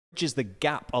Bridges the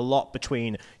gap a lot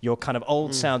between your kind of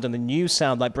old sound and the new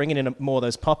sound, like bringing in more of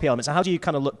those poppy elements. How do you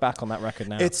kind of look back on that record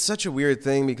now? It's such a weird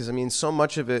thing because, I mean, so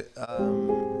much of it,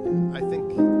 I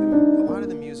think a lot of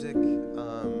the music,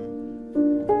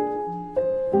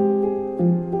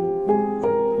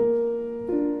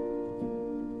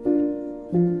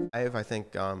 I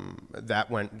think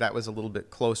that was a little bit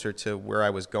closer to where I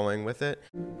was going with it.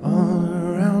 All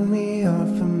around me are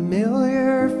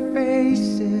familiar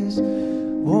faces,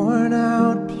 worn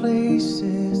out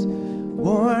places,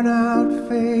 worn out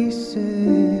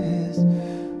faces,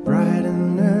 bright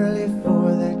and early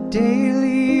for their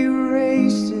daily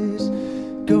races,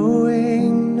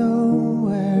 going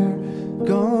nowhere,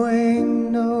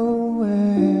 going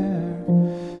nowhere.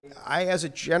 I, as a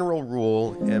general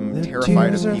rule, am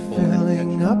terrified of people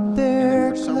filling up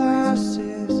their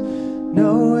glasses,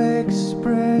 no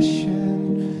expression,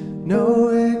 no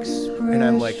expression. And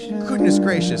I'm like, goodness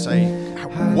gracious,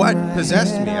 what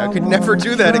possessed me? I could never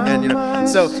do that again, you know.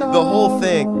 So the whole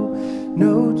thing.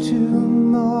 No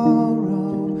tomorrow,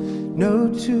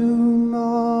 no tomorrow.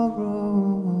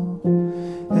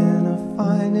 And I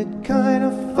find it kind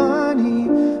of funny.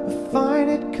 I find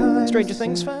it kind of Stranger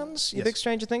Things fans? You big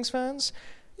Stranger Things fans?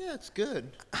 Yeah, it's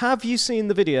good. Have you seen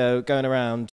the video going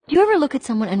around? Do you ever look at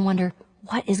someone and wonder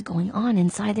what is going on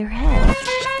inside their head?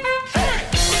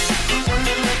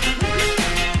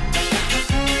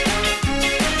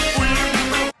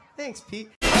 Thanks, Pete.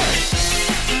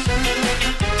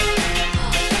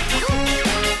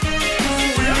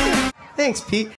 Thanks, Pete.